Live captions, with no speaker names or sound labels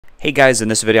Hey guys, in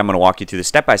this video I'm going to walk you through the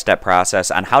step-by-step process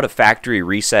on how to factory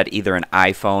reset either an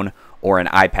iPhone or an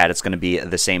iPad. It's going to be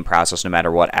the same process no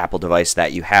matter what Apple device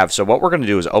that you have. So what we're going to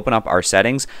do is open up our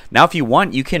settings. Now if you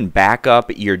want, you can back up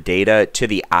your data to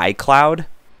the iCloud.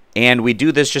 And we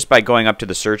do this just by going up to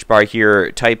the search bar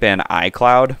here, type in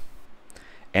iCloud,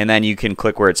 and then you can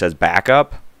click where it says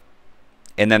backup.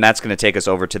 And then that's going to take us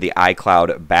over to the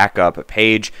iCloud backup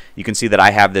page. You can see that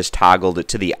I have this toggled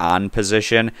to the on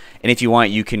position. And if you want,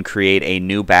 you can create a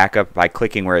new backup by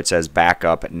clicking where it says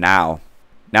backup now.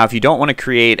 Now, if you don't want to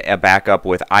create a backup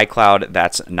with iCloud,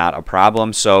 that's not a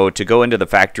problem. So to go into the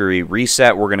factory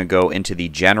reset, we're going to go into the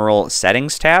general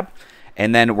settings tab.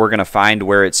 And then we're going to find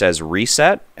where it says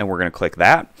reset, and we're going to click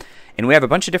that. And we have a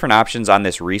bunch of different options on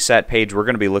this reset page. We're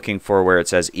going to be looking for where it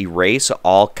says erase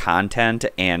all content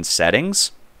and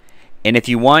settings. And if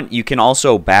you want, you can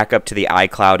also back up to the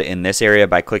iCloud in this area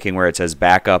by clicking where it says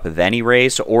backup, then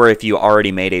erase. Or if you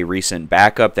already made a recent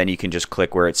backup, then you can just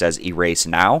click where it says erase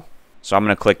now. So I'm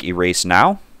going to click erase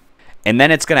now. And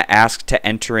then it's going to ask to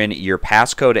enter in your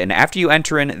passcode. And after you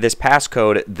enter in this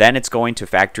passcode, then it's going to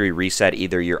factory reset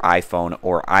either your iPhone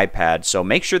or iPad. So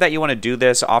make sure that you want to do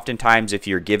this. Oftentimes, if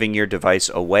you're giving your device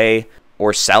away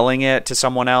or selling it to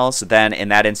someone else, then in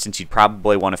that instance, you'd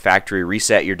probably want to factory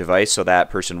reset your device so that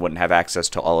person wouldn't have access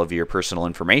to all of your personal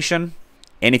information.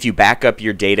 And if you back up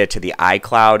your data to the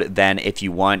iCloud, then if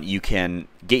you want, you can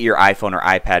get your iPhone or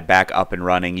iPad back up and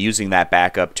running using that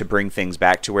backup to bring things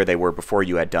back to where they were before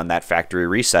you had done that factory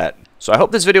reset. So I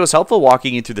hope this video was helpful,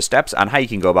 walking you through the steps on how you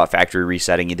can go about factory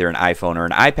resetting either an iPhone or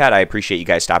an iPad. I appreciate you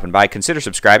guys stopping by. Consider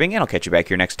subscribing, and I'll catch you back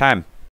here next time.